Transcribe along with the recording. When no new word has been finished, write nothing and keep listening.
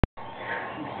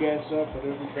gas up at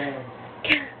every bang.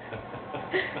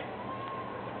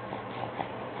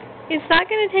 It's not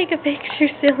going to take a picture,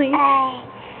 silly. All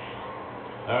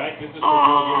right, this is for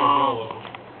Joe.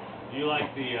 Do you like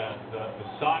the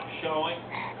sock showing?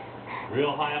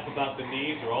 Real high up about the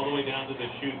knees or all the way down to the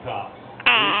shoe tops?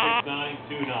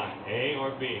 36929. A or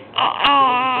B?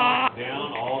 Up,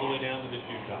 down, all the way down to the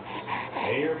shoe tops.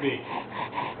 A or B?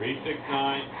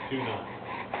 36929.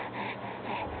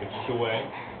 Pitch it away.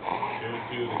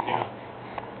 2-2 the count.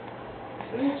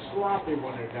 They look sloppy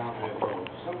when they're down there, though.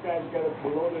 Some guys got it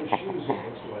below their shoes, it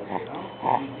looks like, you know?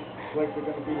 It's like they're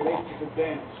going to be late to the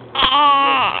dance. It's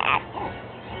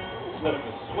a bit of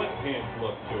a sweatpants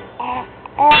look to it.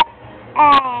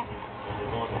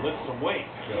 We're going to lift some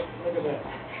weights, Joe. Look at that.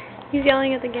 He's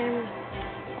yelling at the camera.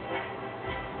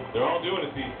 They're all doing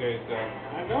it these days, though.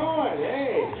 I know it.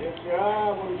 Hey,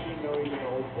 what does he know? He's an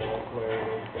old ball player.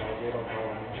 Those guys, they don't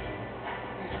know anything.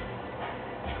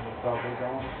 They probably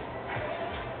don't.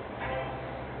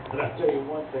 But I'll tell you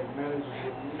one thing, managers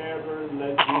would never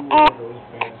let you wear those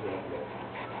pants out there.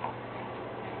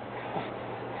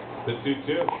 The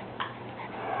 2-2.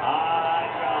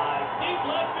 High drive. Deep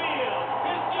left field.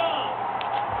 Good job.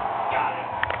 Got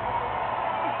it.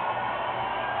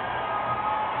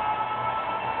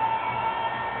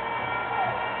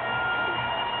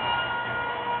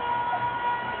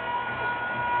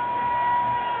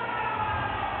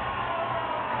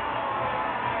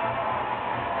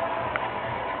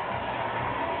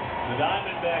 The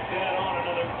Diamondbacks add on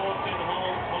another Fulton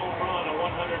home run, a $150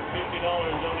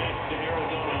 donation to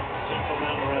Arizona Central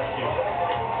Mountain Rescue.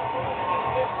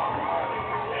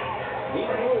 He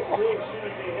knew it too as soon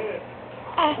as he hit it.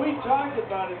 We talked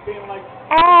about it being like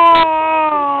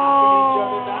knocking each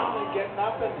other down and getting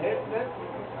up and hitting it.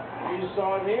 You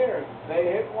saw it here.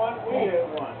 They hit one, we hit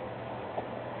one.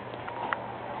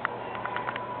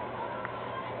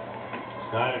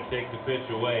 Snyder takes the pitch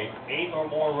away. 8 or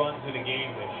more runs in a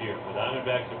game this year. The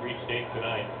Diamondbacks have reached 8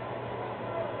 tonight.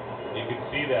 You can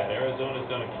see that.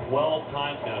 Arizona's done it 12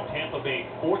 times now. Tampa Bay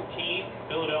 14,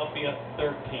 Philadelphia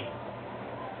 13.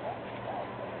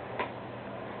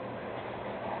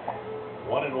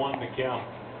 1-1 the count.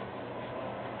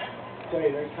 I tell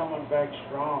you, they're coming back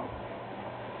strong.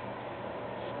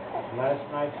 Last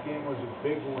night's game was a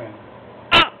big win.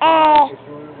 They're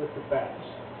doing it with the bats.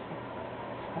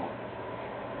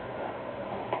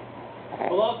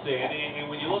 Well, I'll say, and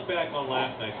when you look back on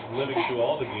last night, living through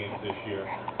all the games this year,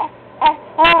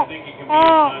 I think it can be at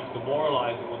times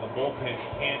demoralizing when the bullpen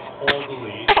can't hold the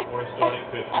lead or a starting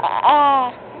pitcher.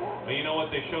 But you know what?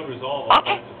 They showed resolve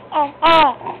offensively. And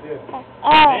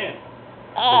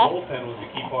the bullpen was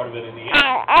the key part of it in the end.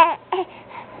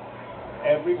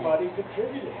 Everybody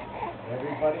contributed.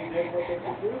 Everybody did what they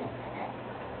could do.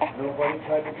 Nobody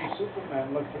tried to be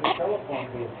Superman. Look for the telephone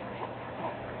booth.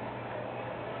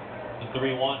 The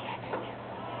 3-1.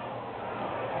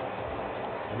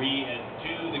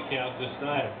 3-2 the count to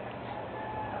Snyder.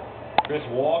 Chris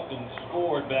walked and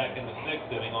scored back in the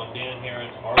 6th inning on Dan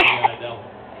Herron's RBI double.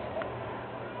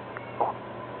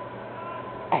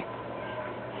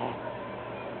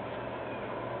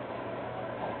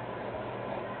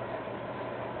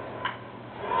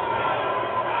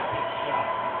 Rocket shot.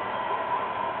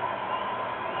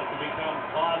 About to become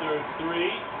father of 3.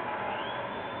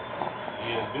 He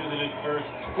has visited first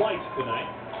twice tonight.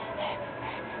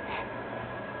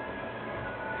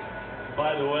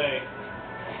 By the way,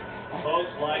 folks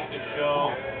like to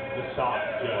show the socks,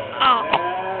 Joe.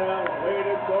 Yeah, way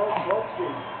to go,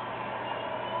 folksy.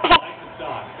 They like the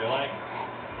socks. They like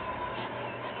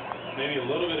maybe a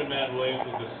little bit of Matt Williams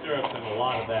with the stirrups and a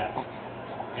lot of that.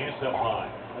 Hands up high.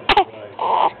 That's right.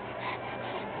 I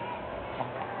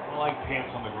don't like pants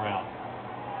on the ground.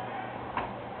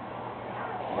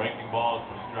 Breaking balls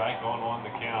for strike, 0-1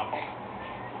 the count.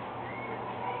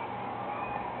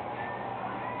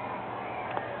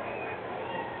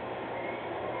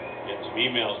 Get some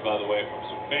emails, by the way, from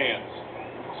some fans.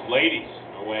 Some ladies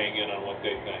are weighing in on what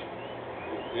they think.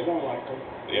 They don't like them.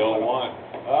 The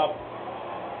 0-1. Up.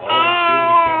 0-2 the count.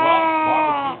 Well,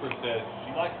 Barbara Cooper says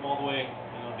she likes them all the way,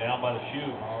 down by the shoe.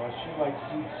 Oh, she likes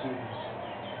seat suiters.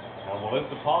 Now,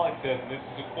 Melissa Pollock says, and this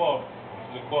is a quote,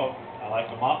 I like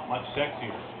them up much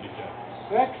sexier, she said.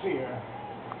 Sexier?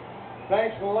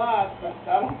 Thanks a lot, but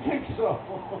I don't think so.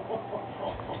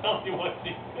 I'll tell you what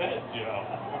she said, Joe.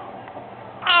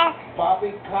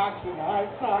 Bobby Cox and high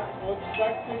socks look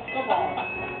sexy. Come on.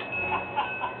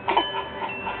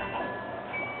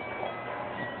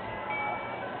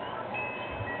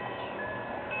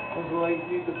 Those legs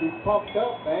need to be pumped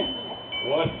up, man.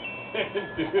 What? Do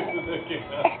the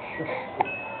count.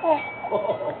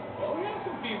 Oh, we have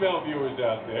some female female viewers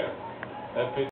out there. That